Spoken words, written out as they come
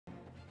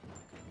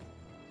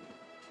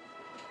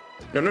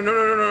No, no, no,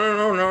 no,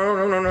 no, no, no,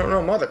 no, no, no,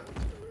 no, mother.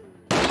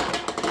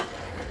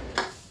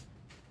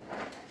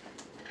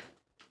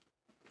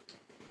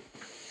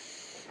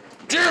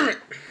 Damn it!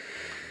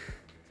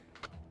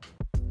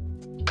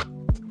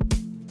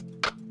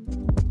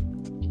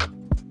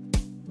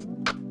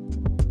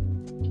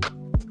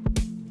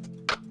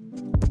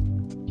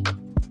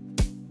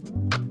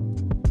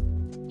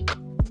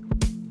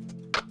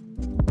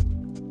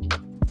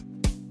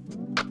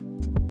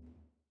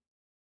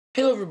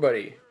 Hello,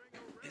 everybody.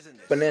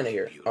 Banana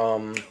here.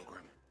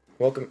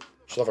 Welcome.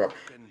 Shut up.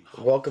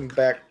 Welcome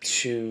back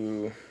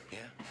to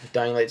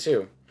Dying Light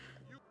 2.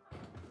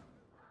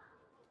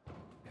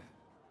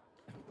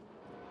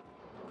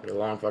 Been a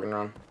long fucking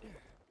run.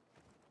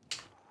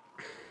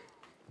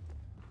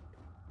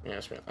 Yeah,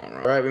 it's been a long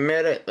run. Alright, we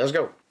made it. Let's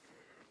go.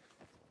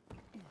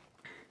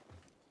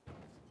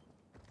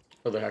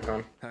 Oh, the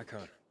Hakon.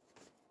 Hakon.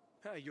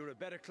 You're a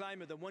better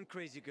climber than one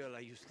crazy girl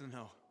I used to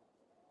know.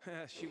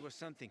 She was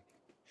something.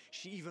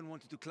 She even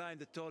wanted to climb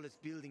the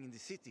tallest building in the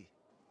city,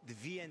 the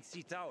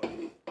VNC Tower.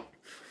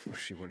 Was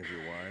she one of your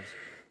wives?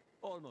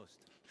 Almost.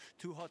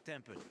 Too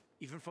hot-tempered,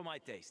 even for my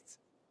tastes.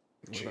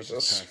 What about the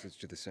passage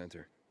to the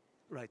center?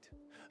 Right.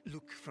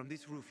 Look, from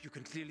this roof you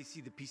can clearly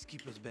see the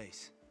Peacekeeper's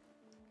base.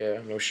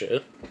 Yeah, no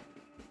shit.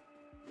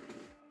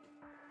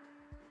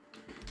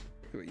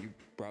 Wait, you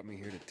brought me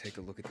here to take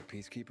a look at the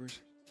Peacekeepers?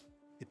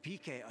 The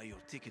PK are your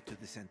ticket to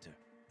the center.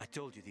 I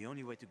told you the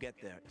only way to get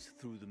there is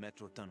through the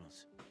metro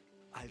tunnels.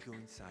 I'll go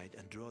inside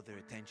and draw their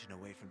attention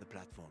away from the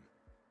platform.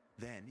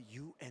 Then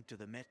you enter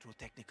the metro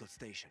technical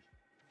station.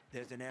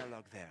 There's an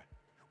airlock there.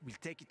 We'll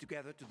take it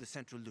together to the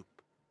central loop.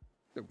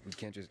 We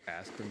can't just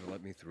ask them to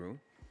let me through?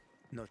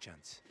 No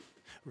chance.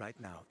 Right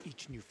now,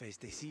 each new face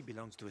they see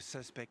belongs to a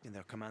suspect in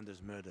their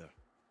commander's murder.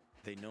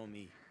 They know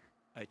me.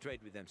 I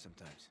trade with them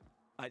sometimes.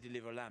 I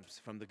deliver lamps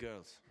from the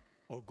girls,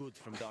 or goods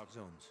from dark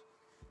zones.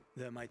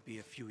 There might be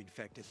a few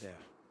infected there.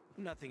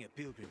 Nothing a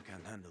pilgrim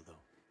can't handle, though.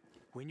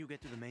 When you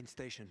get to the main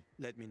station,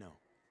 let me know.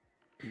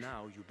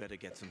 Now you better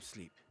get some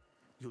sleep.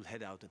 You'll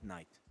head out at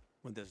night,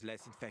 when there's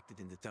less infected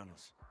in the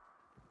tunnels.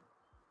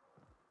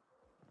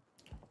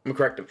 I'm gonna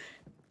correct him.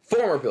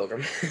 Former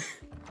pilgrim.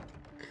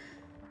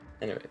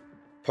 Anyway,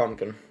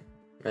 pumpkin.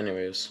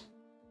 Anyways,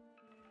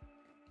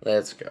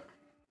 let's go.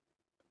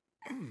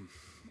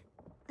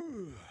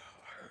 Didn't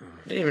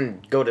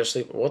even go to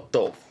sleep. What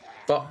the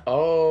fuck?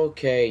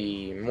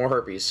 Okay, more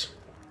herpes.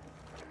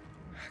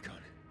 Hakon,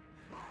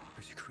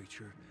 there's a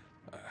creature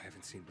I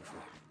haven't seen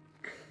before.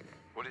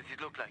 What does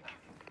it look like?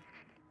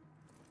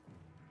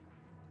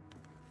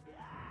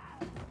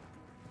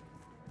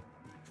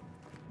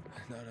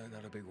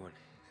 Not a big one.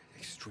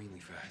 Extremely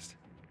fast.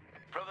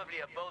 Probably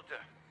a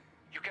bolter.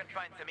 You can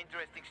find some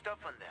interesting stuff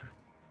on them.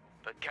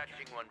 But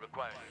catching one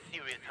requires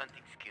serious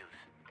hunting skills.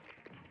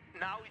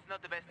 Now is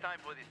not the best time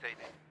for this,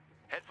 Aiden.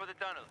 Head for the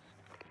tunnels.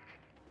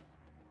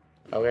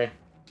 Okay.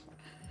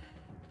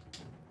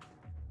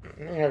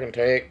 I can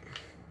take.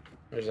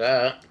 There's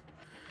that.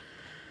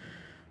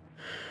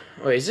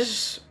 Wait, is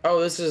this? Oh,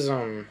 this is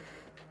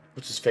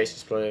what's his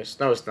face's place?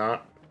 No, it's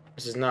not.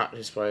 This is not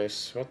his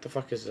place. What the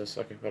fuck is this?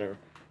 Okay, whatever.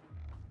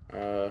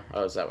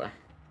 Oh, it's that way.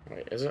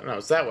 Wait, is it? No,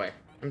 it's that way.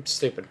 I'm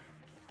stupid.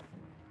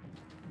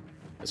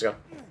 Let's go.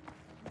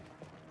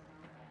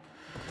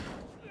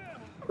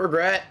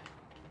 Regret.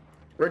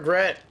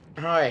 Regret.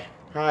 Hi.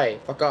 Hi.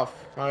 Fuck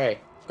off. Hi.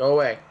 Go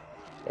away.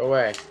 Go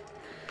away.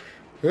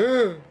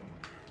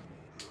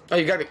 Oh,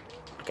 you got it.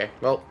 Okay,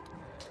 well.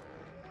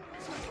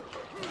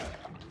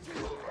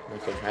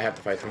 Okay, I have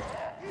to fight them.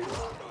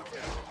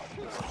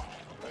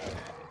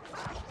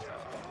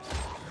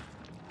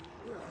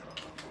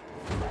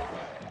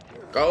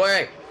 Go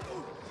away!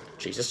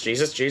 Jesus,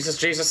 Jesus, Jesus,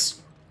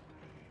 Jesus!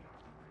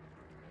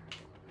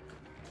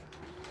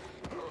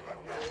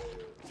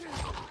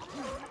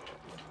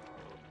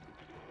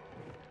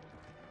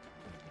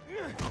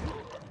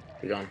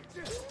 Be gone.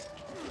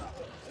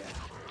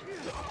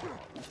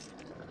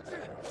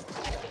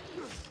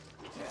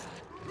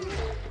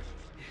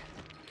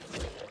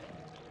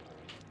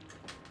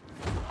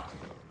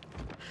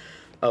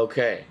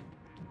 Okay.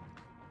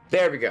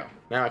 There we go.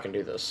 Now I can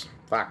do this.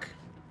 Fuck.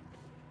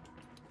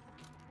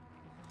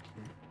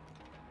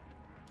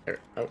 There.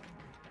 Oh.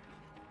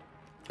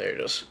 There it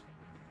is.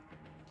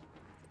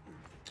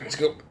 Let's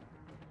go.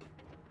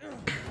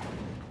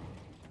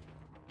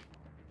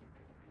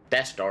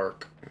 That's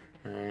dark.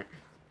 Alright.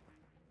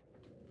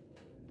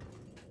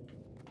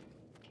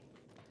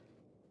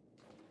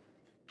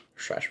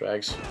 Trash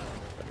bags.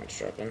 I'm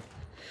strapping.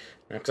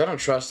 Now, because I don't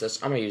trust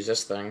this, I'm gonna use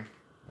this thing.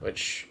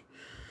 Which.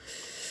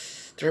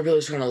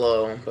 Durability's kind of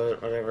low,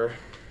 but whatever.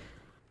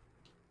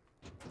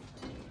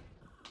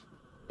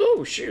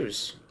 Ooh,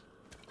 shoes.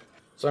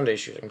 Sunday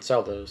shoes. I can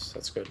sell those.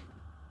 That's good.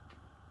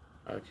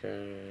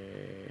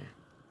 Okay.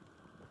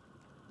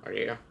 Are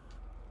you?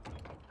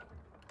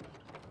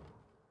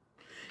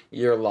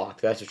 You're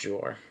locked. That's what you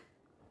are.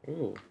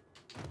 Ooh.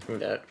 Give me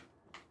that.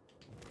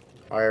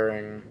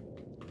 Firing.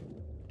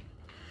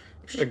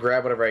 I'm just gonna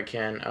grab whatever I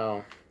can.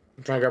 Oh.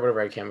 I'm trying to grab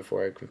whatever I can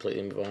before I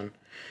completely move on.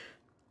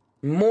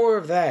 More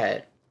of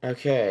that.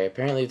 Okay,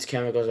 apparently it's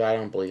chemicals, but I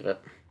don't believe it.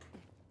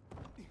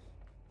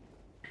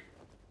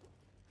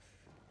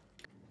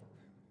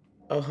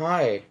 Oh,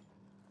 hi.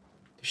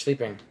 They're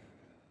sleeping.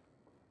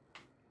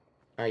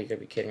 Oh, you gotta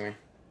be kidding me.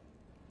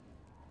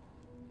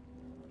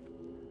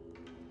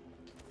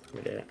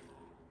 We did it.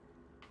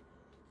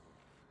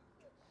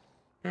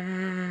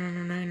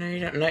 No, you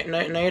don't. No,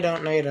 you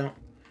don't. No, you don't.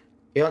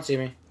 You don't see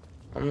me.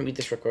 I'm gonna eat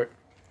this real quick.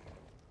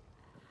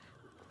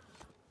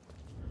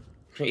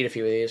 I'm gonna eat a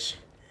few of these.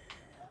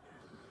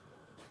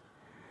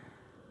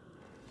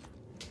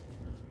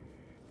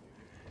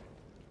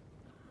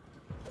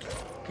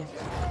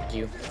 Fuck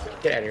you.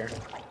 Get out of here.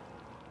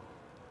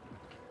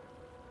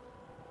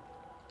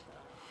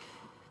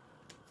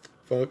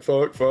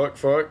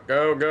 Fuck.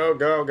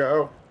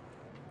 Go.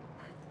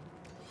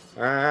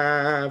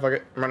 Ah, fuck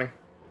it. I'm running.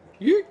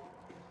 Yeet.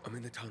 I'm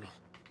in the tunnel.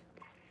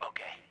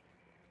 Okay.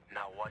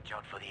 Now watch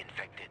out for the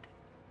infected.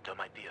 There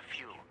might be a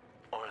few,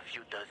 or a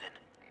few dozen.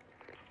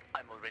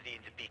 I'm already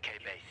in the PK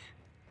base.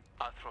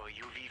 I'll throw a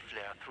UV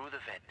flare through the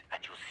vent,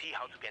 and you'll see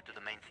how to get to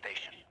the main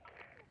station.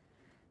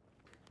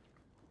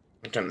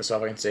 I'll turn this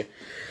off, I can see.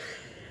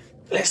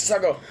 Let's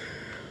go.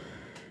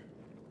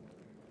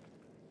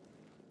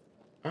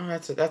 Oh,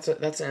 that's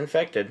an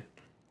infected.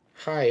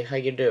 Hi, how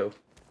you do?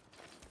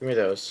 Give me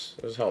those.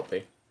 Those help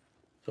me.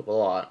 Help a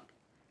lot.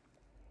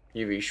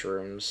 UV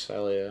shrooms,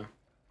 hell yeah.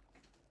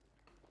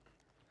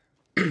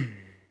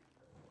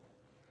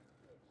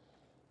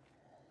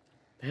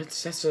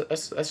 that's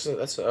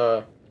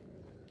a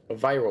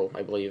viral,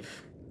 I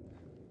believe.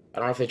 I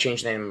don't know if they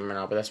changed the name or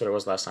not, but that's what it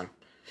was last time.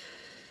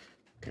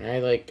 Can I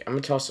like? I'm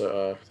gonna toss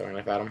a throwing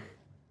knife at him.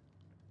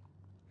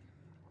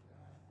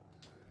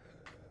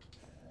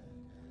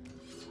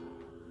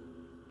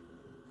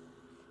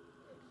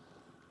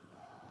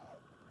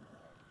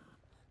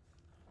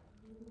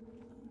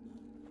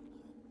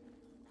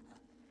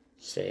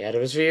 Stay out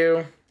of his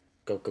view.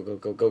 Go.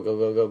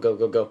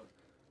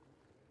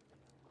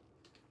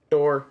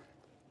 Door.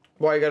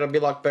 Why you gotta be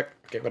locked back?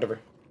 Okay, whatever.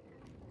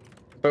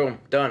 Boom.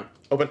 Done.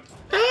 Open.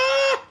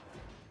 Ah!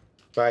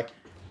 Bye.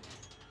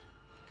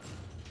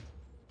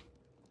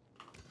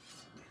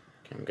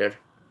 Okay, I'm good.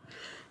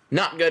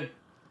 Not good.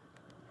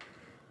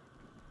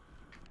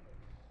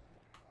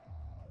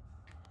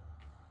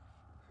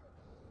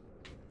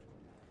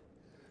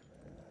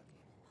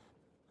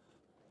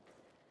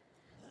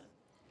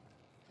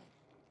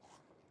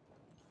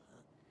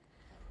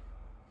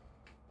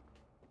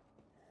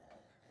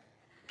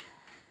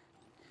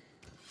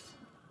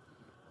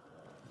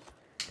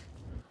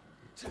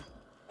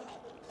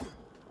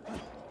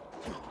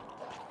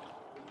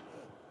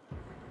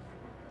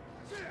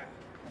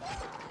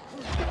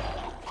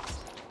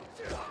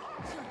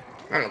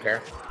 I don't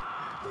care.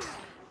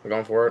 I'm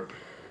going for it.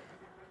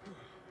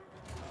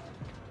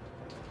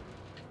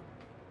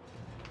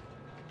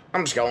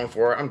 I'm just going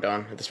for it. I'm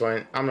done at this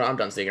point. I'm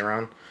done sneaking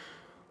around.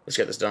 Let's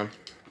get this done.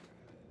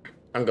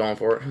 I'm going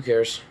for it. Who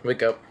cares?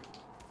 Wake up.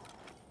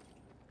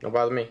 Don't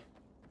bother me.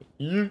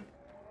 Get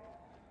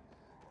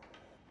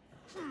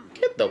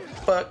the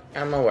fuck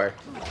out of my way.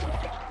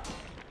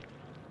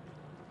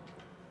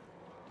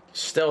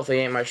 Stealthy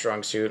ain't my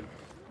strong suit.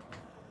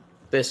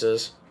 This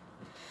is.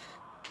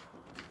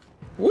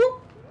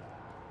 Whoop!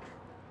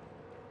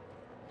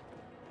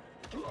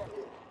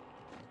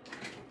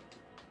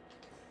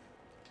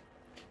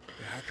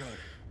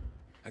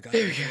 I got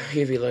There we go.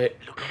 UV light.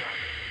 Look around.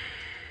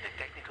 The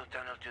technical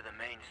tunnel to the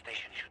main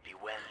station should be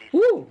well lit.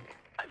 Woo!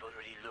 I've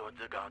already lured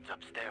the guards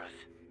upstairs.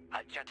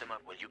 I'll chat them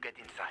up while you get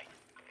inside.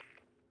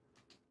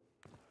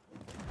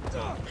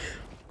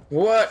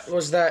 What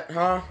was that,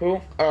 huh? Who?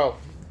 Oh.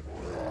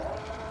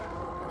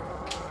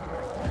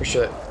 For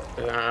sure.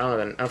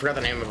 I forgot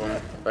the name of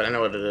them, but I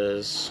know what it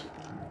is.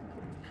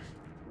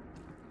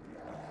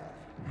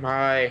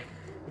 Hi.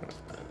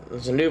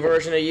 There's a new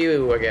version of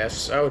you, I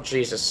guess. Oh,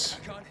 Jesus.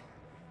 Hakon,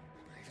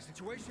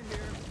 situation here.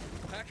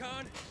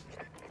 Hakon.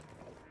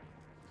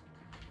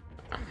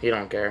 You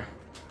don't care.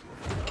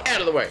 Get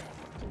out of the way.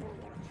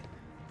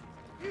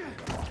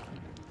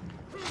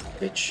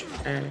 Bitch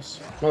ass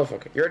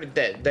motherfucker. You're already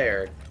dead.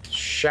 There.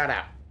 Shut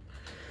up.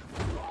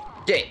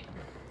 Dead.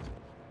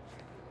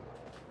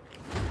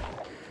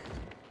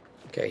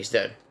 Okay, he's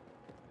dead.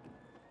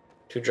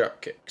 2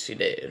 drop kicks. He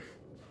dead.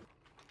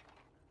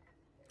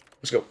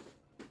 Let's go.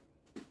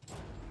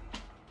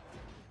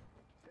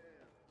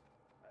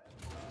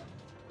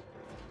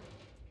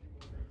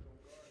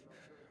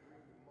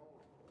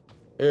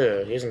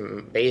 Ew, he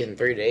hasn't bathed in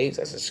 3 days.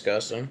 That's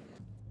disgusting.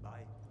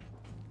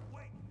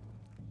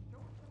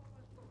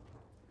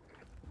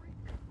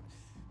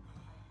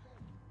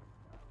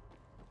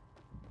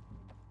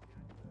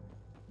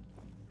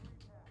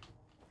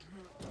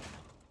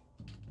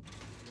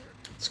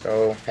 Let's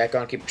go. Heck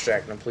on, keep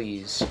extracting him,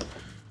 please.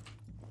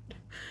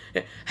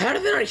 How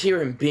did they not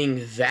hear him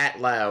being that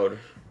loud?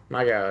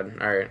 My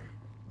god. Alright.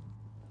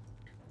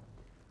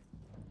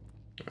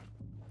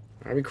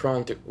 Are we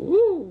crawling through?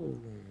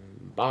 Ooh.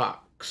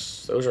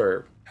 Box. Those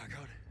are...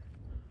 Hakon,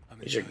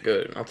 These are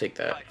good. I'll take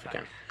that if I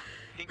can.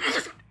 Think of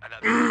it,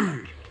 another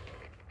attack.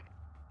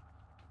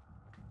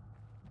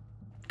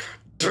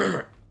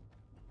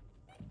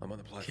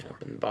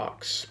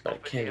 box, but I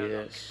can't do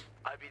this.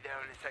 I'll be there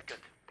in a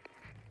second.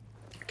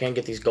 I can't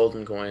get these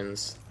golden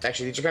coins.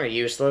 Actually, these are kind of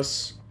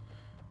useless.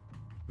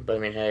 But I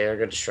mean, hey, they're a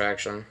good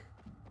distraction.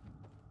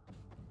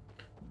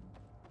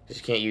 Because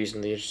you can't use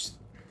them, they're just...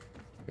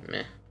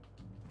 meh.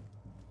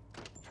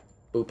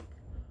 Boop.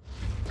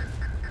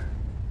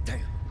 Damn.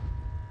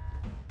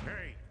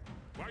 Hey,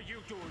 what are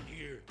you doing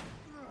here?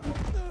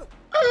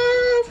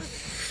 Oh,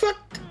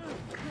 fuck.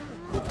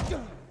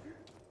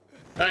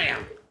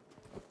 Damn.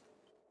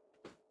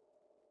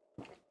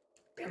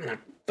 I'm gonna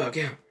bug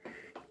out.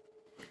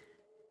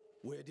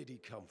 Where did he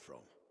come from?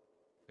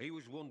 He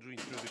was wandering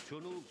through the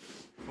tunnels.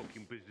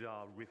 Fucking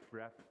bizarre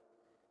riffraff.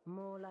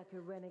 More like a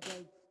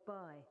renegade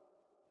spy.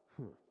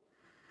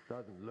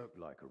 Doesn't look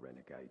like a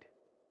renegade.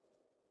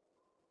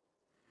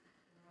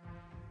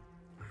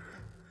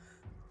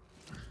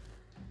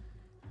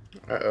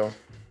 Uh-oh.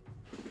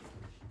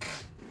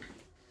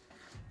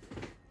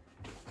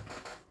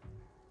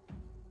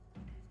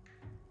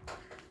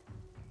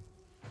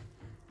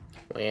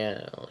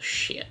 Well,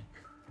 shit.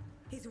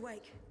 He's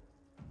awake.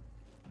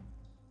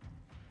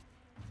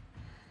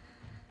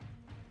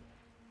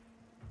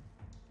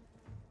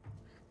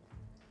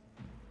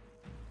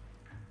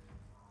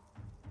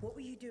 What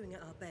were you doing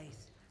at our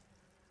base?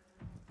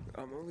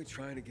 I'm only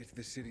trying to get to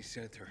the city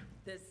center.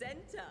 The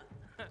center?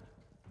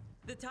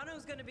 The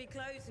tunnel's gonna be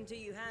closed until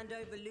you hand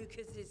over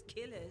Lucas's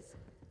killers.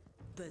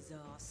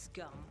 Bizarre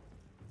scum.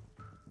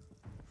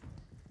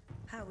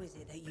 How is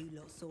it that you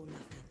lot saw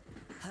nothing,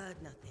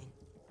 heard nothing,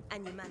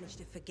 and you managed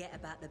to forget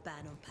about the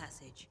ban on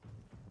passage?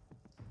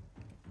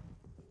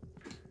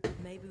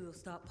 Maybe we'll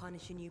start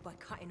punishing you by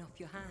cutting off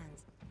your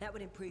hands. That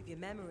would improve your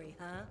memory,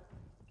 huh?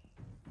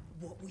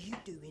 What were you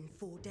doing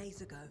 4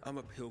 days ago? I'm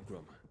a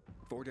pilgrim.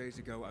 4 days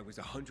ago, I was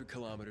 100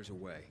 kilometers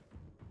away.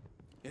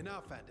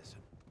 Enough, Anderson.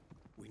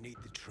 We need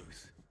the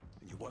truth,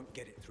 and you won't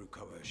get it through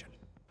coercion.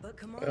 But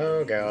come on,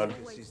 Oh, God.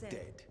 Lucas is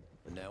dead,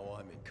 and now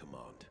I'm in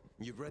command.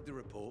 You've read the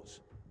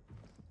reports?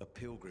 A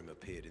pilgrim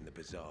appeared in the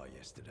bazaar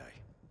yesterday.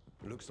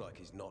 Looks like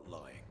he's not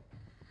lying.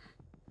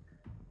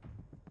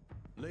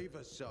 Leave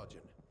us,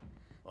 Sergeant.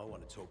 I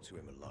want to talk to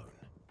him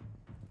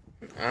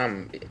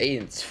alone.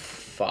 Aiden's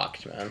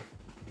fucked, man.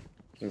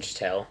 You can just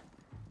tell.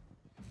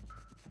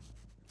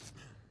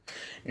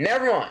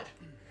 Never mind.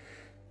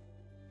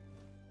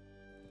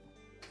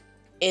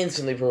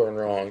 Instantly proven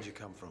Where wrong. did you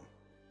come from?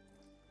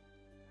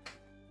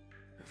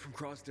 From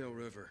Crossdale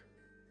River.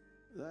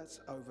 That's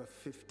over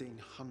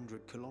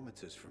 1,500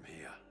 kilometers from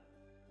here.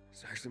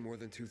 It's actually more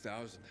than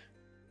 2,000.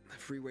 The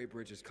freeway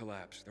bridges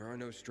collapsed. There are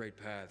no straight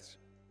paths.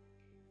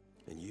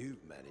 And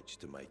you've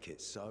managed to make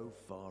it so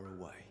far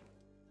away.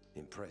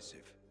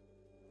 Impressive.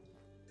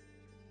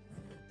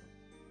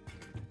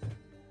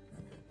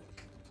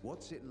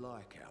 What's it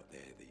like out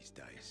there these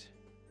days?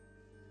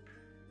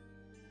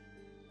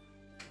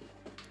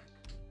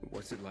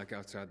 What's it like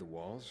outside the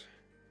walls?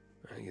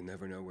 You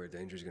never know where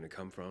danger's gonna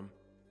come from.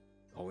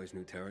 Always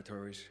new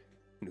territories,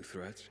 new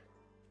threats.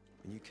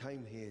 And you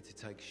came here to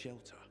take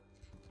shelter.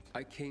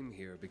 I came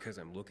here because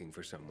I'm looking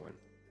for someone.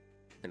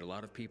 And a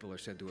lot of people are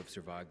said to have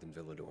survived in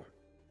Villador.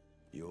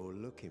 You're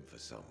looking for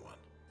someone.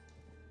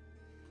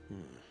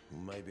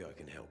 Maybe I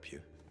can help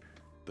you,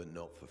 but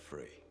not for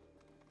free.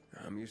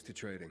 I'm used to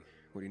trading.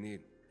 What do you need?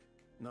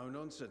 No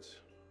nonsense.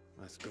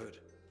 That's good.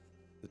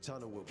 The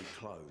tunnel will be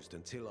closed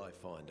until I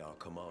find our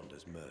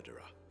commander's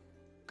murderer,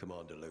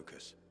 Commander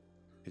Lucas.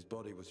 His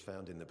body was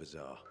found in the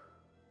bazaar,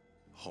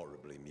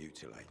 horribly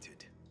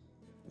mutilated.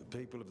 The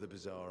people of the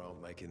bazaar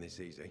aren't making this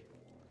easy.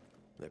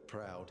 They're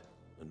proud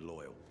and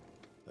loyal.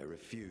 They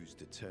refuse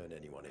to turn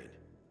anyone in.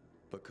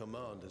 But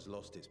Command has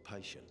lost its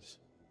patience.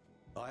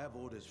 I have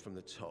orders from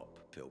the top,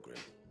 Pilgrim.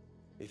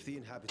 If the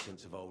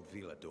inhabitants of Old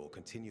Villador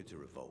continue to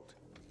revolt,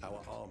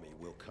 our army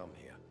will come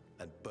here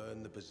and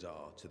burn the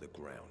bazaar to the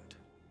ground.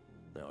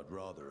 Now, I'd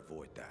rather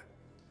avoid that.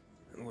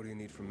 And what do you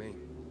need from me?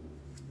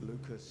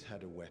 Lucas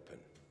had a weapon.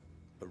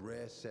 A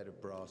rare set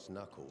of brass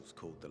knuckles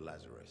called the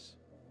Lazarus.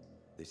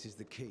 This is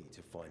the key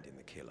to finding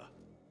the killer.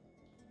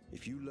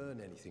 If you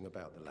learn anything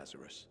about the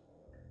Lazarus,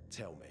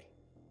 tell me,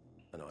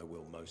 and I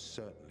will most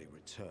certainly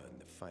return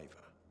the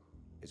favor.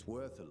 It's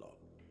worth a lot,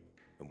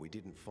 and we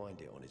didn't find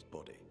it on his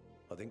body.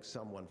 I think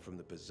someone from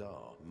the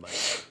bazaar may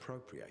have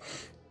appropriated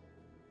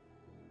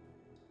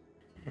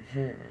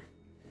it.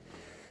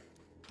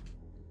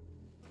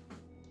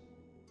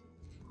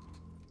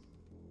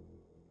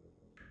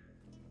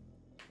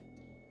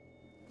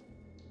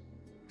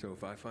 So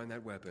if I find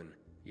that weapon,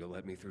 you'll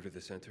let me through to the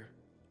center?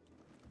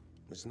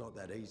 It's not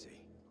that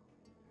easy.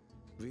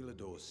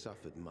 Villador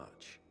suffered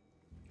much.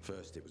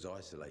 First, it was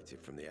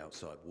isolated from the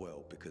outside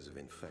world because of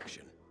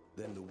infection.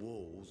 Then the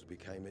walls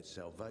became its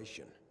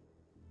salvation.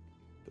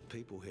 But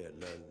people here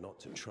learned not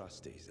to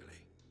trust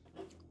easily.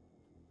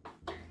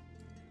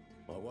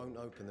 I won't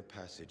open the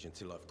passage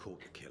until I've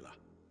caught the killer.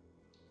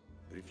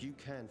 But if you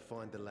can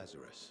find the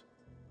Lazarus,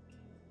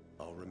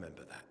 I'll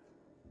remember that.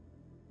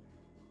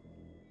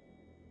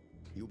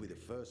 You'll be the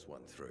first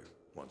one through,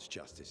 once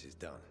justice is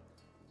done.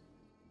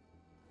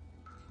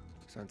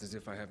 Sounds as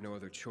if I have no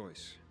other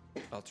choice.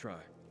 I'll try.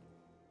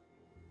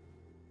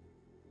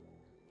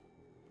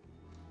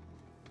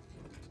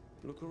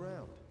 Look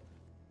around.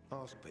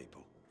 Ask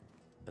people.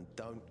 And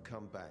don't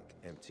come back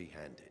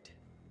empty-handed.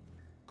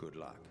 Good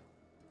luck.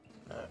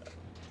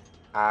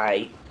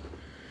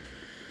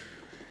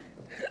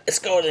 Let's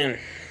go then.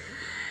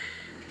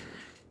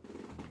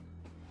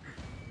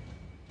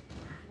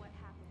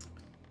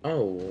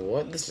 Oh,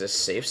 what? This is a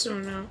safe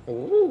zone now?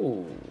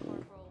 Ooh.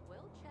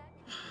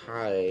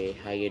 Hi,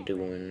 how you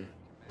doing?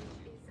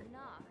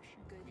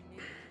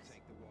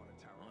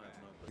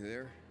 You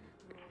there?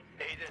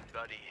 Aiden,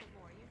 buddy.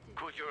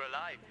 Good you're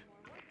alive.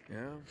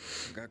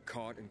 Yeah, got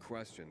caught and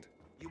questioned.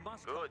 You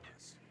must Good. help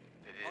us.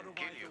 They didn't Otherwise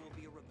kill there will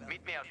be a you. rebellion.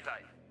 Meet me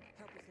outside.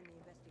 Help us in the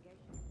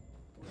investigation.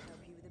 We'll help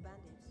you with the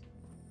bandits.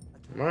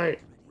 Right.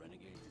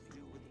 Renegades to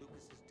do with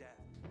Lucas's death.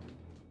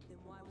 Then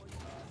why won't you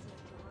search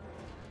your home?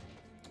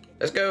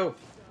 Let's go.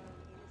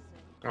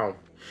 Oh,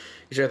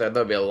 you sure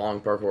that'll be a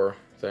long parkour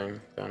thing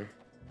then?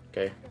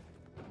 Okay.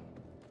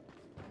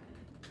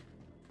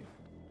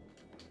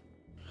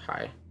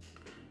 Hi.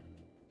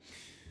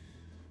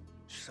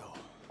 So,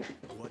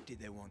 what did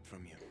they want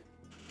from you?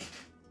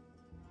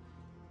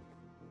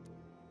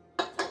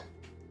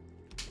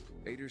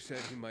 Ader said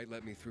he might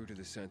let me through to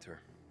the center,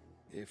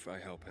 if I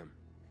help him.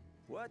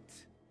 What?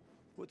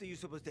 What are you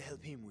supposed to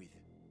help him with?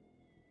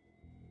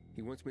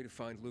 He wants me to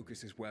find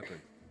Lucas's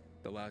weapon,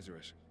 the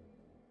Lazarus.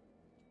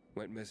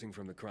 Went missing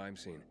from the crime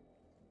scene.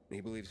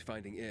 He believes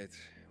finding it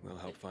will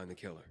help find the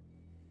killer.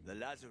 The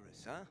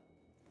Lazarus, huh?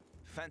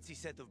 Fancy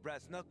set of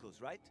brass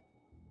knuckles, right?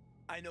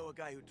 I know a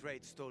guy who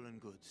trades stolen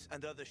goods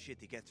and other shit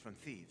he gets from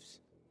thieves.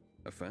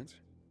 A fence?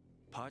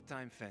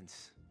 Part-time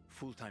fence,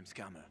 full-time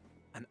scammer,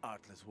 an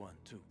artless one,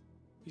 too.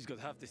 He's got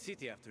half the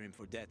city after him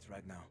for debt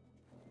right now.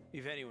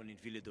 If anyone in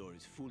Villador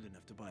is fool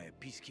enough to buy a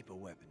peacekeeper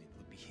weapon, it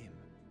would be him.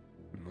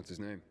 What's his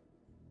name?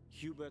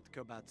 Hubert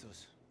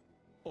Kerbatzos,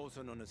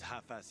 also known as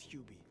Half-Ass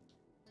Hubie.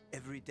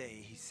 Every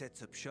day he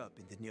sets up shop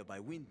in the nearby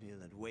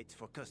windmill and waits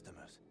for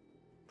customers.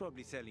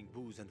 Probably selling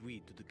booze and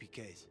weed to the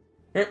PKs.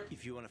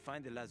 If you want to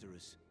find the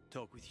Lazarus,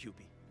 talk with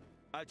Hubie.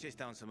 I'll chase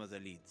down some other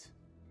leads.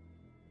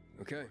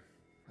 Okay,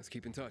 let's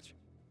keep in touch.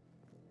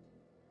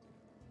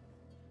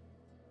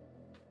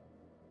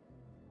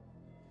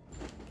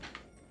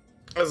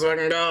 Let's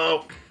fucking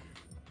go.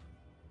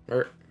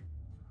 Where?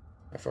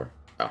 How far?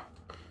 Oh.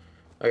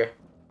 Okay.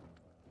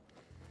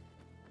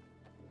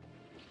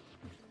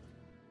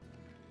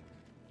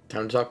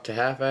 Time to talk to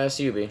half-ass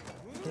Yubi.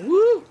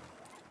 Woo!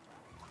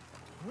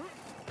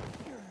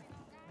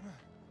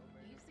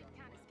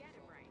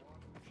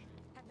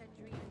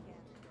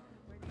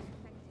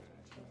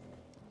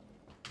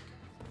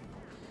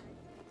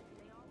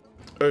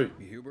 Hey.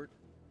 You Hubert?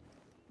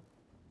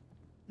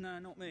 No,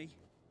 not me.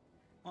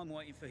 I'm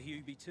waiting for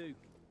Hubie too,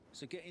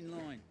 so get in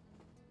line.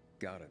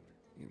 Got it.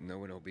 You know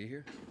when I'll be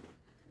here?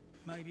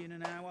 Maybe in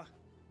an hour,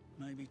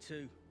 maybe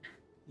two.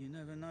 You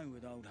never know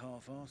with old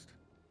half-assed.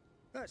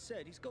 That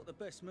said, he's got the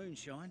best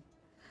moonshine.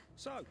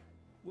 So,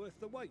 worth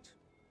the wait.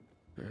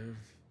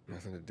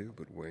 Nothing to do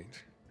but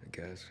wait, I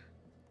guess.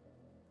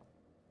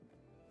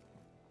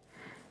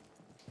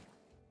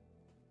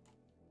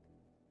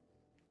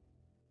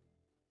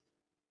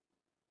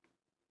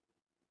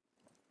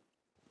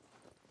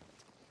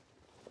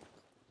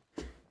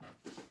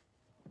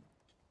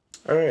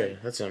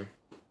 Alright, that's him.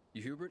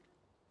 You Hubert?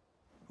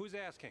 Who's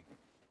asking?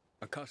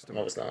 A customer.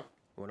 No, it's not.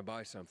 Want to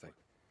buy something?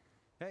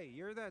 Hey,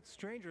 you're that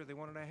stranger they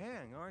wanted to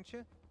hang, aren't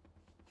you?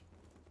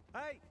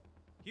 Hey,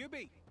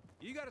 Hubie,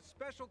 you got a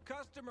special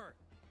customer.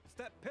 It's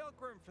that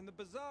pilgrim from the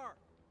bazaar.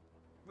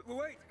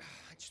 Wait,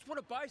 I just want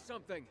to buy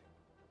something.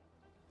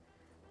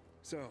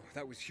 So,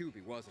 that was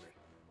Hubie, wasn't it?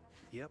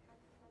 Yep.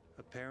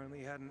 Apparently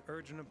he had an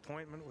urgent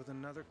appointment with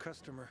another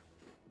customer.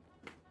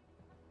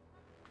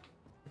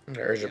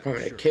 There's your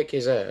appointment to kick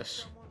his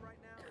ass.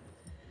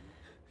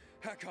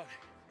 Hakon,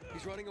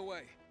 he's running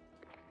away.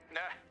 Nah,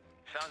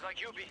 sounds like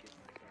Hubie.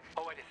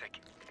 Oh, wait a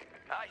second.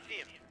 I see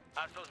him.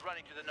 Arso's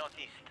running to the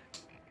northeast.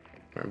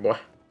 Alright, boy.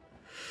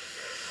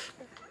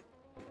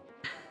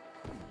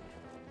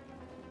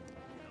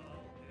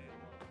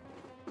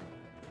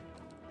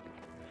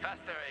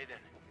 Faster,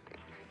 Aiden.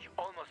 You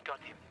almost got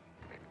him.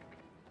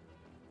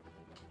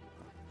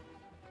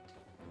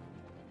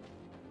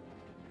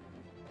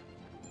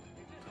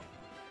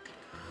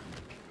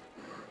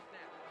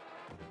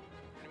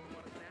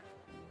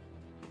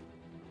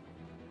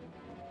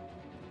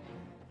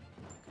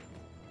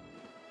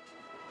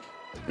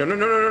 No, no,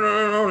 no, no, no,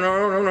 no,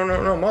 no, no, no,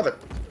 no, no, mother.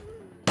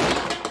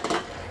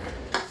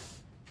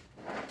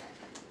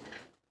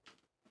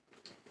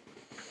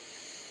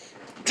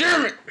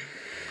 Damn it!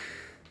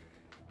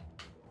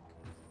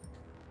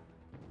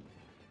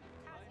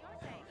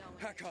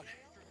 Hakon,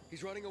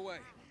 he's running away.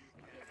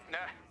 Nah,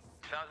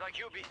 sounds like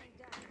Hubie.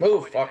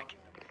 Move, Wait a fuck. second.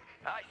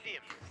 I see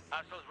him.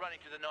 Arso's running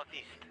to the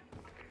northeast.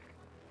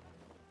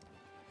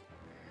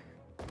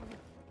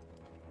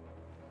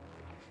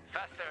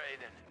 Faster,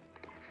 Aiden.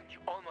 You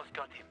almost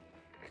got him.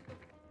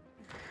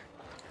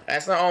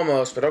 That's not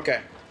almost, but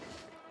okay.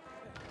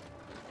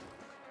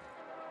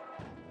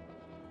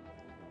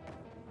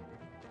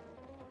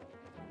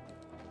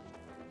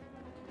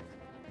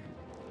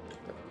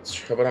 Let's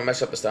Hope I don't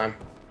mess up this time.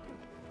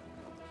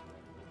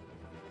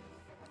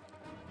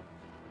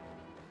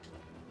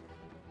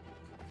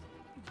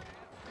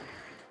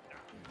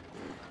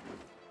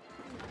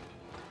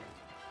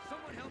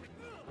 Someone help me.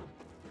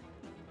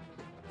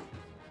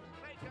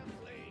 Make him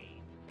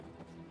bleed.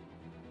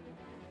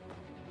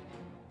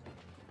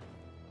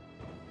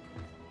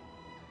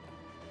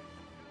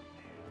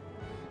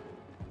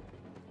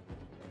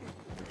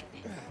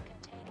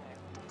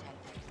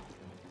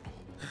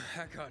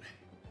 Hakon.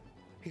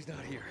 He's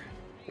not here.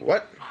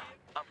 What?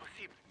 Impossible.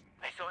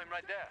 I saw him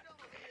right there.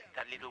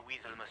 That little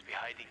weasel must be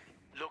hiding.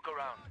 Look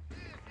around.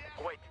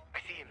 Oh, wait, I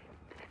see him.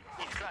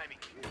 He's climbing.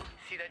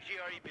 See that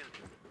GRE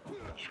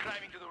building? He's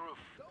climbing to the roof.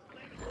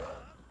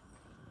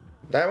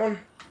 That one?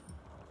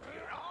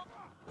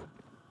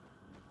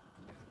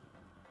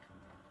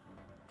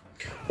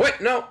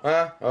 Wait, no!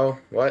 Oh,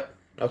 what?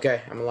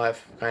 Okay, I'm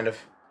alive, kind of.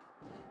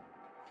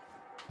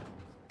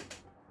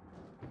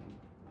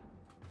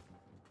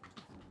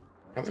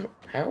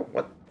 How?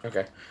 What?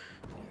 Okay.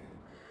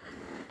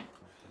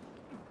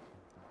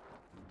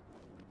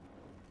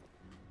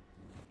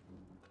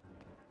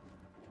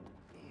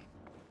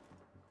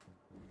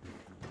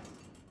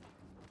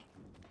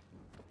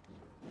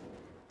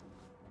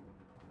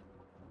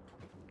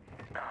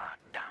 Ah,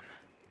 damn.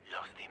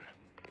 Lost him.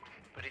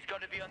 But he's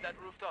got to be on that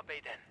rooftop,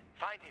 Aiden.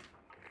 Find him.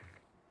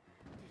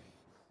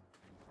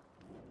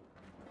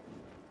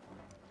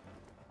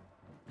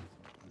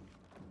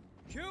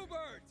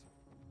 Hubert!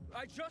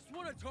 I just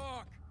want to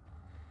talk.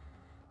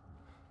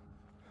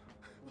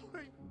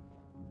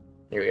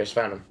 Here we go, just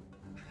found him.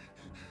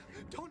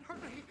 Don't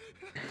hurt me.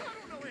 I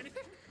don't know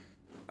anything.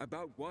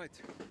 About what?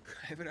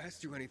 I haven't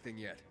asked you anything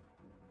yet.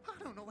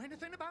 I don't know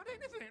anything about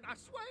anything, I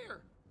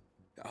swear.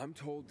 I'm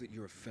told that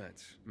you're a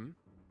fence, hmm?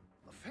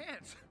 A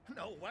fence?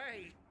 No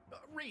way.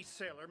 A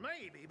reseller,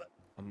 maybe, but...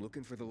 I'm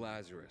looking for the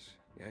Lazarus.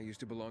 Yeah, it used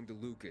to belong to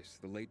Lucas,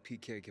 the late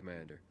PK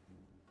commander.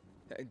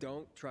 And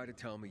don't try to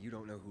tell me you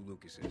don't know who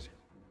Lucas is.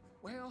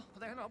 Well,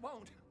 then I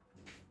won't.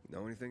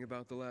 Know anything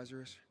about the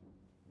Lazarus?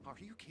 Are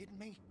you kidding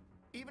me?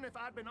 Even if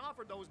I'd been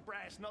offered those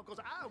brass knuckles,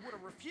 I would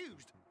have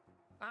refused.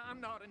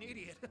 I'm not an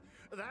idiot.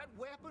 That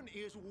weapon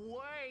is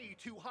way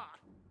too hot.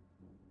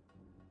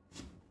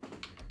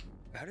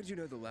 How did you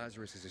know the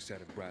Lazarus is a set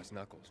of brass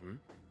knuckles, hmm?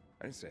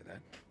 I didn't say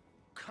that.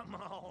 Come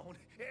on.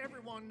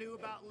 Everyone knew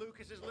about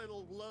Lucas's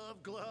little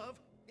love glove.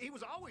 He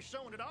was always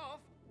showing it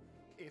off.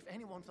 If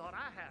anyone thought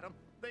I had him,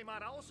 they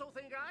might also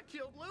think I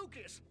killed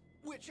Lucas,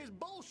 which is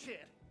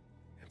bullshit.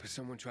 But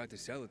someone tried to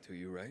sell it to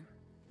you, right?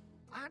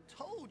 I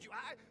told you,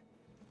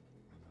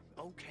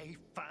 Okay,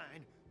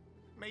 fine.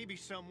 Maybe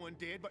someone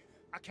did, but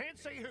I can't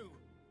say who.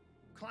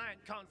 Client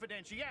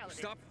confidentiality.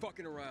 Stop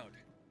fucking around.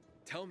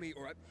 Tell me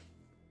or I...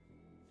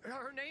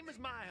 Her name is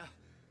Maya.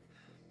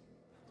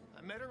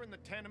 I met her in the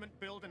tenement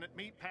building at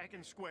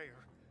Meatpacking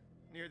Square,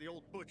 near the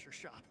old butcher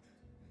shop.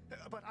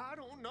 But I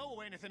don't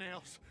know anything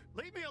else.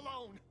 Leave me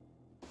alone.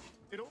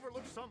 It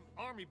overlooks some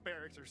army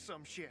barracks or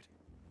some shit.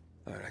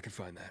 All right, I can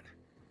find that.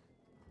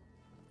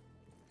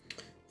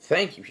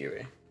 Thank you,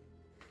 Huey.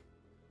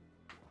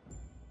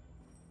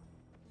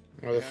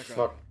 Where the Back up.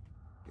 fuck?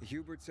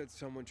 Hubert said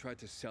someone tried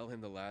to sell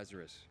him the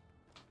Lazarus.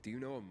 Do you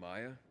know a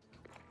Maya?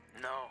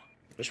 No.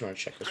 Just want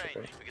to check this real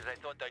Strange, quick. because I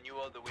thought I knew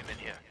all the women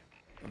here.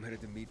 I'm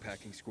headed to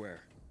Meatpacking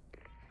Square.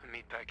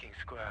 Meatpacking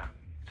Square.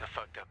 It's a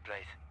fucked up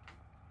place.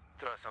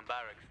 There are some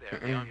barracks there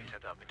the army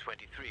set up in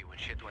 23 when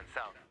shit went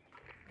south.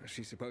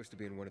 She's supposed to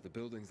be in one of the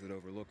buildings that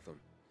overlook them.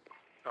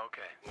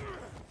 Okay.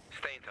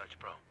 Stay in touch,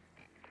 bro.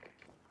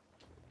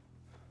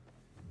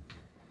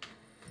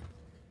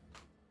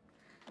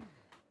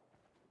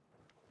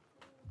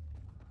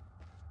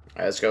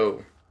 Alright, let's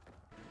go.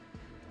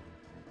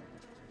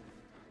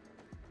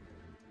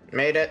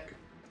 Made it.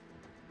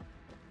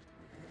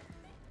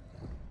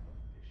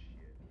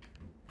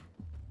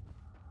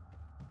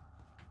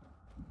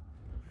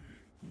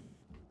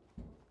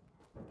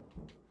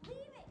 Leave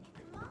it!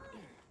 It's mine!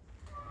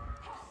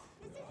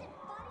 This isn't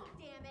funny,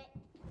 damn it!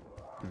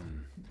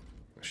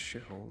 A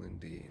shithole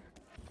indeed.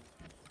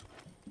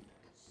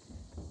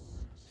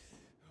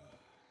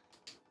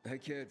 Hey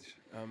kids,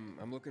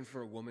 I'm looking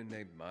for a woman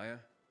named Maya.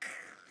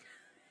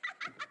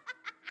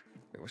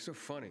 Hey, what's so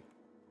funny?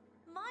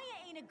 Maya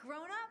ain't a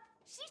grown-up.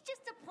 She's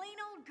just a plain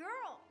old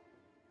girl.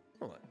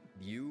 What?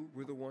 You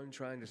were the one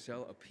trying to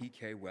sell a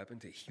PK weapon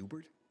to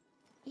Hubert?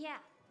 Yeah,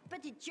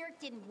 but the jerk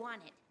didn't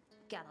want it.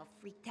 Got all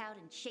freaked out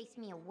and chased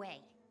me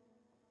away.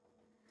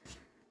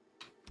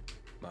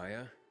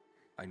 Maya,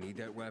 I need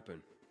that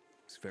weapon.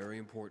 It's very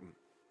important.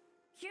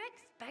 You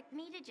expect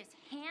me to just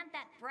hand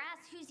that brass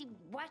whoozy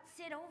what's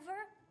it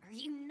over? Are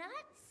you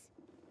nuts?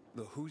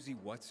 The Whoozy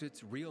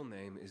Whatsit's real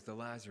name is the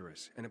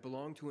Lazarus, and it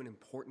belonged to an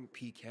important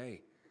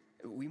PK.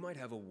 We might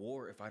have a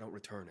war if I don't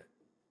return it.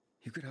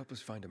 You could help us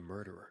find a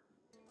murderer.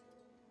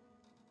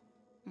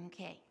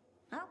 Okay,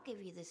 I'll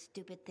give you this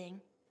stupid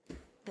thing.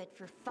 But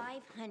for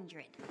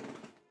 500.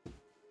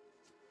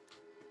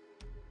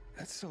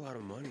 That's a lot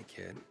of money,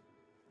 kid.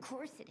 Of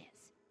course it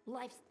is.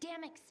 Life's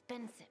damn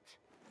expensive.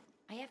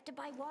 I have to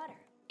buy water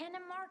and a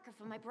marker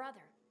for my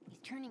brother. He's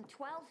turning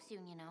 12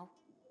 soon, you know.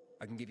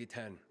 I can give you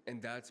 10, and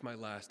that's my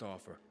last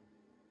offer.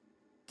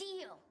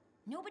 Deal!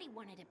 Nobody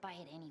wanted to buy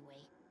it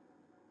anyway.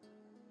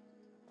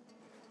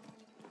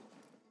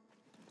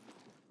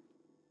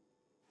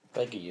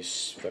 Thank you, you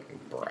fucking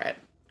brat.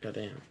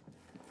 Goddamn.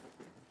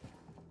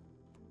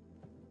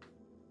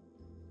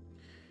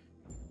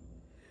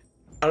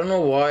 I don't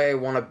know why I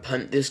want to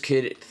punt this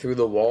kid through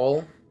the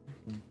wall,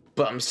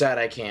 but I'm sad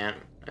I can't.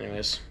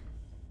 Anyways.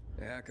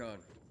 Hey, Hakon.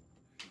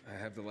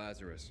 I have the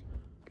Lazarus.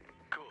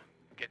 Cool.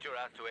 Get your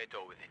ass to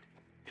Ato with it.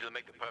 It'll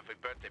make the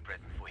perfect birthday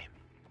present for him.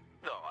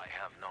 Though I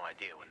have no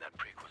idea when that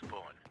prick was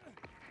born.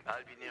 I'll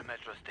be near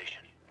Metro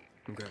Station.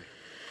 Okay.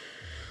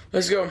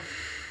 Let's go.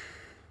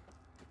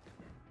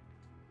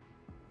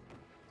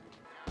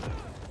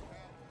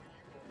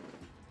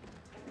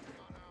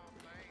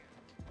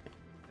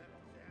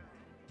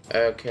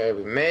 Okay,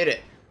 we made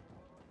it.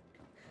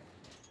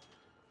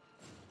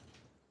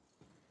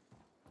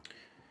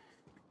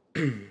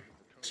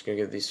 Just gonna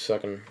give these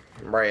fucking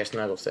Mariah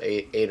Snuggles to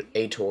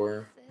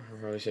Ator.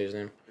 How do I say his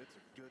name?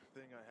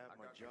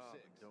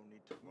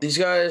 These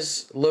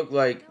guys look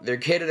like they're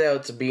kitted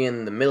out to be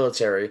in the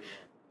military,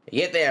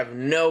 yet they have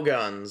no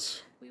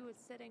guns. We were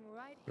sitting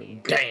right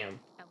here. Damn.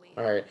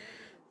 Alright.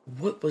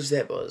 What was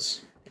that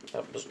buzz?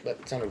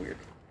 That sounded weird.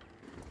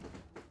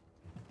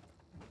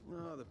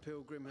 Oh, the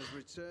pilgrim has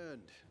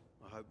returned.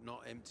 I hope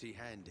not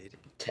empty-handed.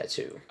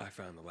 Tattoo. I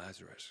found the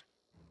Lazarus.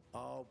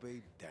 I'll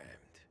be damned.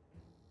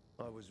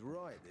 I was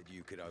right that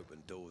you could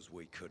open doors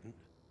we couldn't.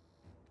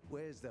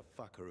 Where's the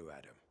fucker who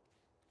had him?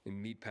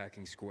 In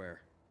Meatpacking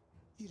Square.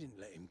 You didn't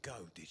let him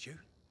go, did you?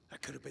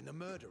 That could have been the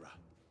murderer.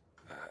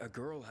 A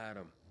girl had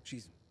him.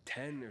 She's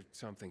 10 or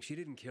something. She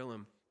didn't kill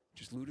him.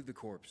 Just looted the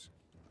corpse.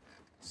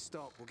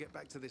 Stop. We'll get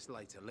back to this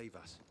later. Leave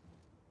us.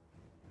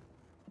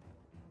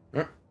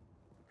 Huh?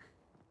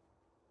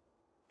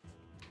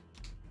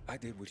 I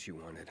did what you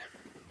wanted.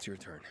 It's your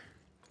turn.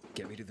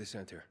 Get me to the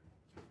center.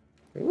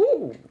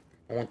 Woo!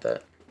 I want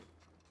that.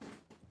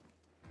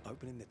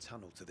 Opening the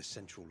tunnel to the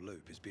central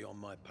loop is beyond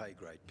my pay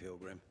grade,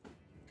 Pilgrim.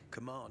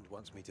 Command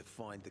wants me to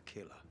find the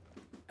killer.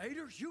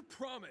 Ader, you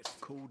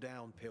promised! Cool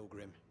down,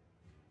 Pilgrim.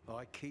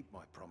 I keep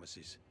my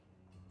promises.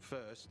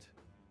 First,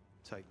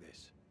 take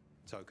this.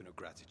 Token of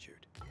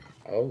gratitude.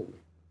 Oh.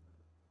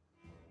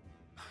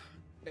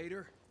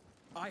 Ader,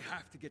 I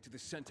have to get to the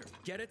center.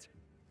 Get it?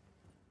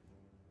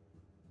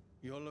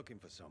 You're looking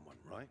for someone,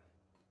 right?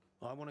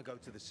 I want to go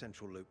to the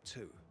central loop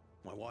too.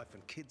 My wife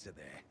and kids are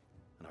there,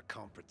 and I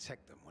can't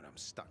protect them when I'm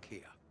stuck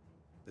here.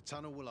 The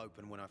tunnel will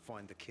open when I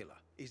find the killer.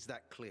 Is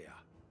that clear?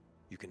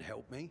 You can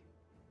help me,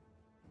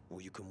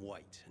 or you can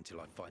wait until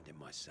I find him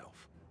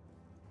myself.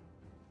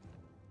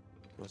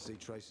 I see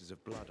traces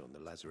of blood on the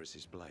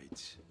Lazarus's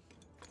blades.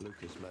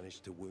 Lucas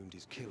managed to wound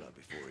his killer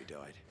before he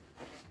died.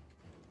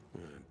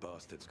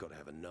 Bastard's got to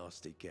have a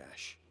nasty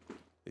gash.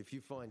 If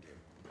you find him,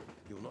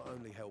 you'll not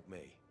only help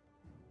me,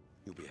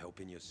 you'll be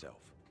helping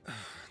yourself.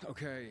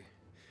 Okay.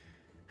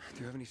 Do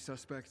you have any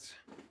suspects?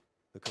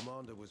 The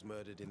commander was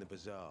murdered in the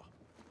bazaar.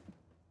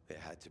 It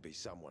had to be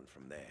someone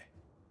from there.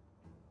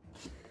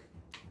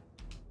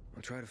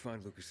 I'll try to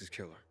find Lucas's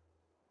killer.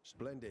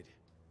 Splendid.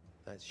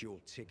 That's your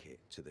ticket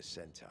to the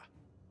center.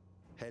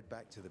 Head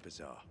back to the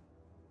bazaar.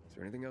 Is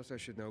there anything else I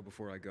should know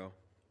before I go?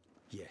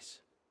 Yes,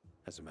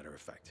 as a matter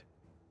of fact.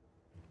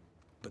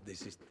 But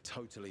this is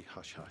totally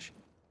hush-hush.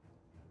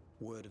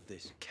 Word of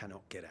this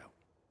cannot get out.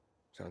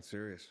 Sounds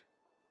serious.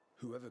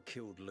 Whoever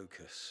killed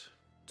Lucas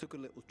took a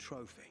little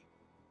trophy.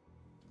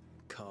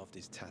 Carved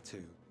his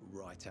tattoo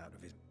right out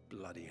of his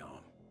bloody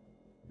arm.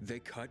 They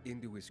cut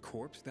into his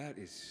corpse? That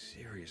is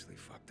seriously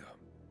fucked up.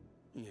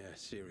 Yeah,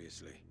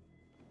 seriously.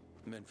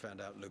 Men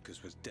found out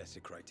Lucas was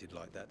desecrated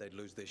like that, they'd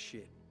lose their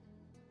shit.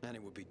 And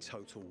it would be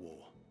total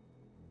war.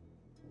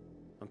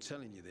 I'm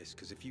telling you this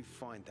because if you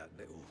find that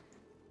little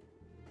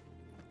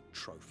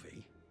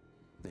trophy,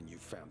 then you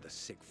found the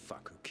sick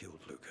fuck who killed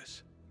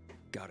Lucas.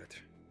 Got it.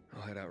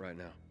 I'll head out right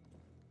now.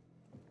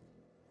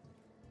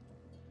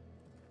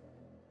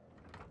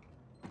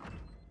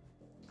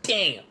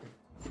 Damn.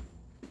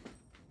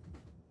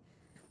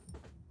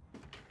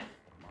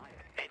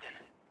 Aiden,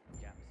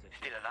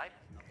 still alive?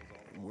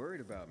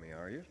 Worried about me,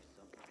 are you?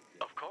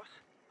 Of course.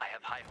 I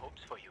have high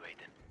hopes for you,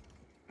 Aiden.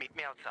 Meet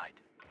me outside.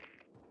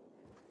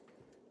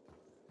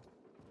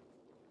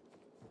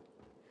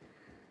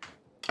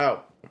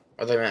 Oh,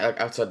 I thought you meant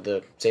outside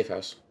the safe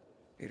house.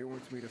 Ader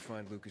wants me to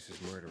find Lucas's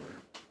murderer.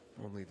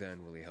 Only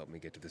then will he help me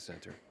get to the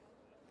center.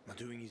 Not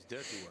doing his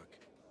dirty work.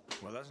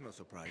 Well, that's no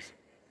surprise.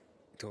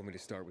 He told me to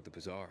start with the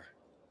bazaar.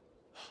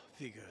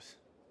 Figures.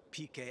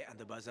 PK and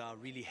the bazaar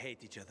really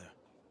hate each other.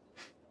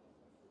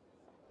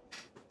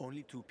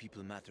 Only two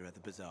people matter at the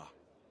bazaar.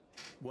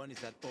 One is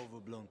that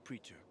overblown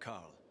preacher,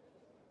 Carl.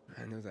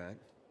 I know that.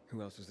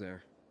 Who else is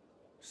there?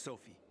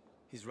 Sophie,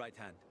 his right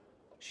hand.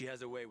 She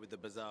has a way with the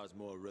bazaar's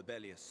more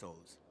rebellious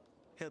souls.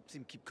 Helps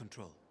him keep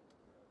control.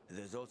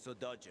 There's also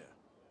Dodger,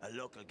 a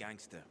local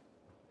gangster.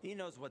 He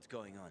knows what's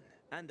going on,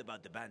 and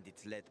about the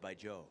bandits led by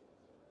Joe.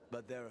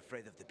 But they're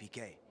afraid of the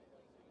PK.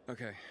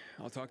 Okay,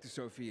 I'll talk to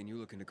Sophie and you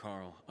look into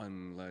Carl,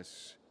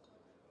 unless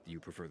you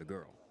prefer the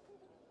girl.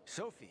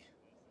 Sophie?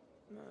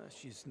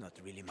 She's not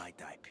really my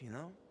type, you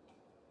know?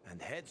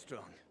 And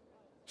headstrong.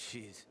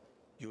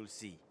 You'll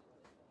see.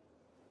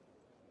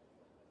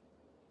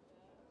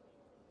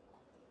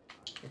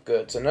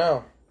 Good to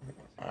know.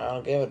 I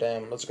don't give a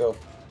damn. Let's go.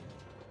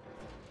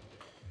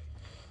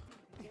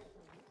 Whoever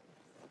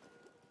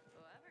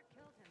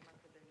killed him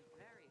must have been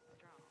very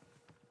strong.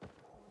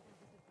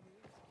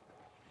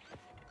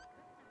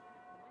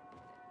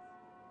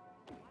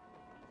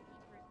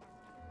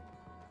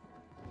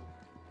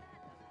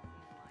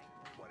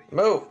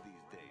 Move!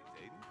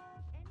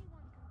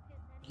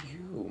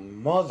 You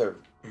mother...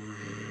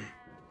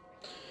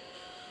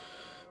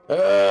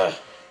 I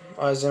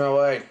was in my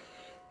way.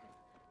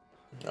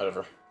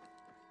 Whatever. I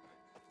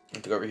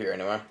have to go over here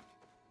anyway.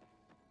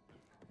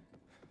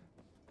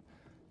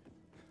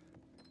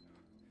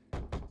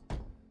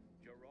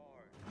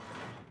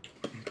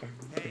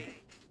 Hey,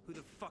 who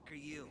the fuck are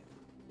you?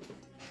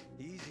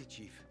 Easy,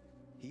 Chief.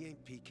 He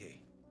ain't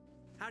PK.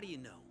 How do you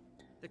know?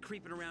 They're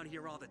creeping around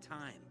here all the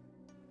time.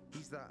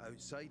 He's that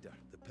outsider,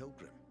 the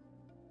Pilgrim.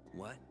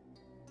 What?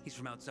 He's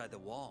from outside the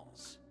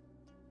walls.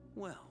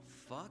 Well,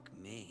 fuck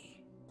me.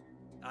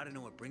 I don't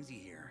know what brings you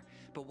here,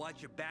 but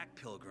watch your back,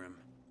 Pilgrim.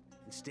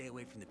 And stay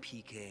away from the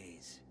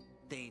PKs.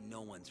 They ain't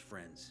no one's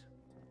friends.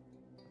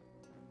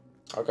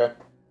 Okay.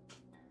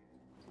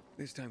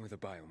 This time with a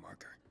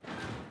biomarker.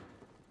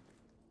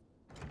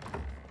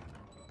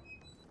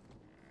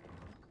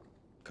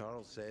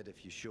 Carl said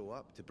if you show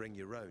up to bring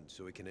you round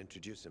so he can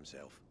introduce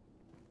himself.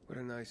 What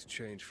a nice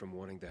change from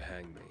wanting to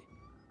hang me.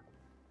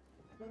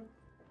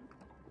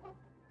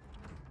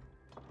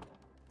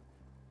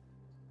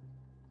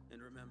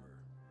 And remember,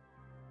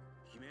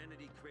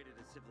 humanity created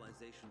a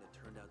civilization that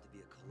turned out to be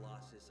a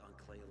colossus on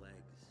clay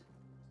legs.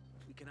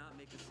 We cannot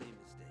make the same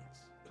mistakes.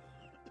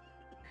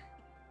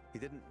 He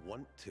didn't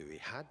want to, he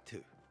had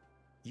to.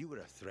 You were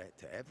a threat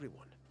to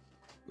everyone.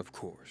 Of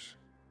course.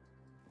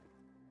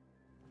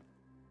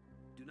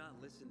 Do not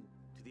listen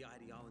to the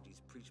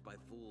ideologies preached by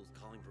fools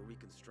calling for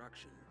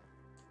reconstruction.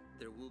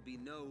 There will be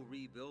no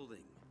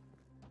rebuilding.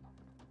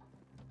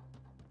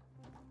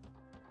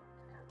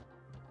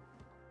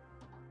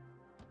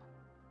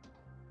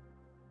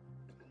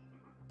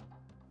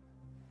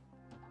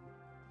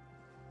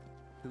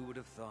 Who would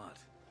have thought?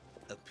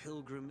 A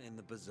pilgrim in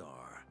the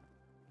bazaar.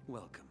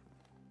 Welcome.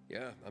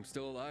 Yeah, I'm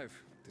still alive,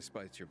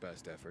 despite your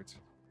best efforts.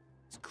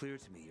 It's clear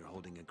to me you're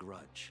holding a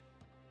grudge.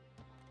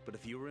 But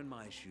if you were in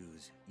my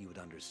shoes, you would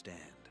understand.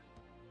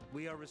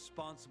 We are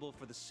responsible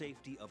for the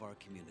safety of our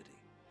community.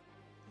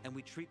 And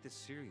we treat this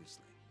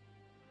seriously.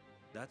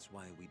 That's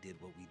why we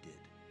did what we did.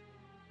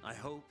 I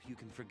hope you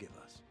can forgive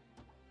us.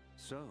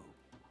 So,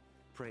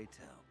 pray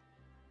tell,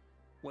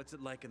 what's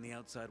it like in the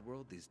outside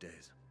world these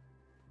days?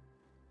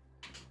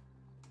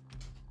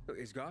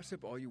 Is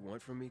gossip all you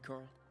want from me,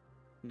 Carl?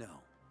 No.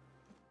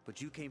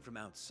 But you came from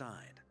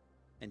outside,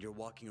 and you're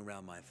walking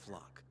around my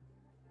flock.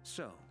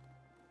 So,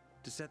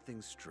 to set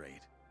things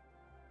straight,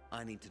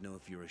 I need to know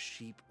if you're a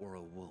sheep or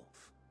a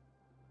wolf.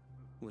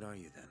 What are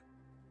you then?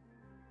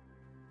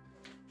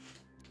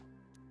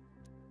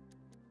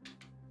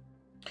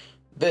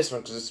 This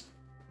one is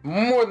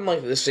more than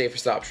likely the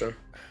safest option.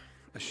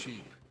 A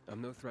sheep.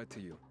 I'm no threat to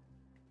you.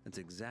 That's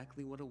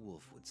exactly what a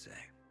wolf would say.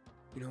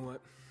 You know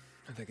what?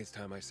 I think it's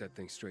time I set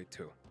things straight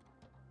too.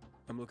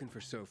 I'm looking for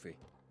Sophie.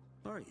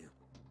 Are you?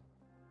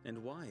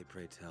 And why,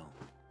 pray tell?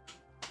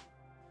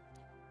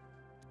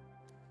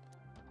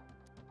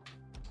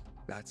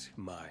 That's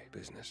my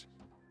business.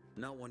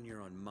 Not when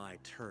you're on my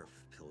turf,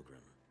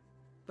 Pilgrim.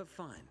 But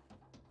fine.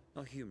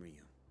 I'll humor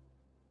you.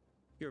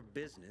 Your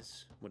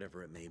business,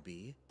 whatever it may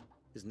be,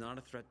 is not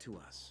a threat to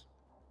us.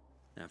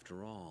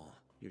 After all,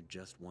 you're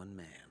just one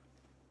man.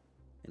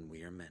 And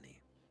we are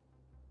many.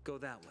 Go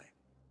that way.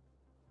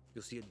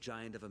 You'll see a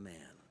giant of a man.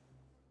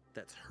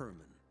 That's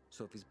Herman,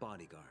 Sophie's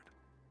bodyguard.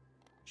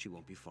 She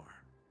won't be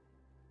far.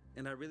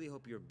 And I really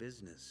hope your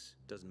business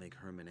doesn't make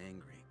Herman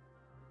angry.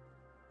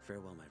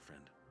 Farewell, my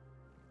friend.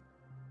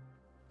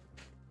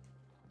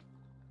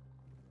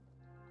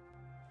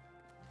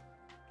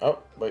 Oh,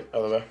 wait,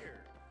 other way.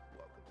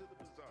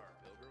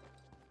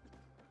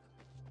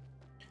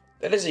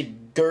 That is a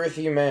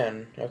girthy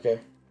man. Okay.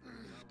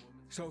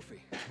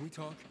 Sophie, can we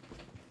talk?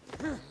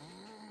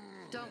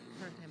 Don't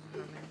hurt him,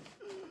 Herman.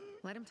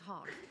 Let him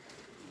talk.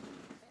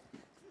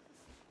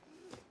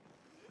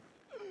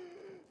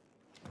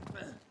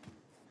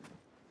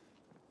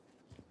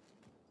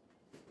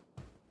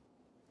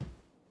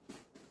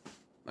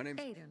 My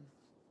name's Aiden.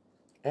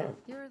 Oh.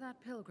 You're that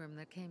pilgrim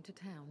that came to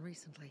town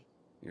recently.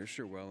 You're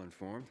sure well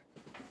informed.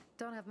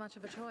 Don't have much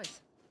of a choice.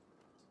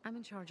 I'm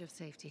in charge of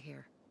safety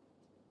here.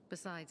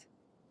 Besides,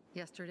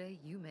 yesterday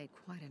you made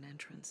quite an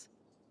entrance.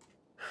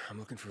 I'm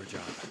looking for a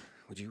job.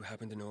 Would you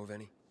happen to know of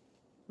any?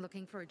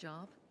 Looking for a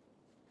job?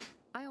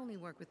 I only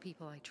work with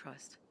people I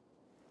trust.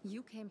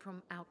 You came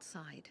from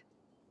outside.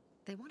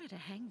 They wanted to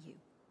hang you.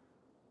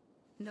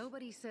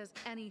 Nobody says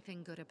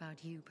anything good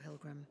about you,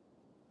 Pilgrim.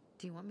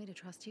 Do you want me to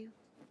trust you?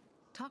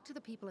 Talk to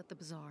the people at the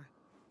bazaar.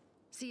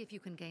 See if you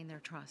can gain their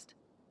trust.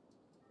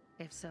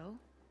 If so,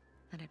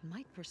 then it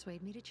might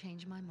persuade me to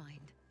change my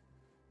mind.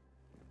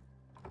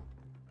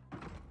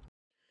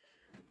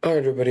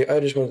 Alright, everybody, I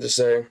just wanted to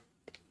say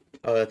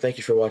thank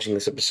you for watching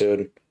this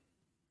episode.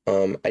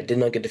 I did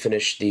not get to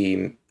finish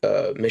the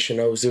mission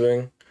I was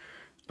doing.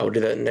 I'll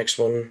do that in the next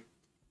one.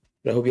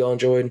 I hope you all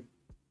enjoyed.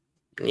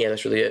 Yeah,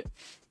 that's really it.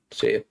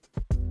 See ya.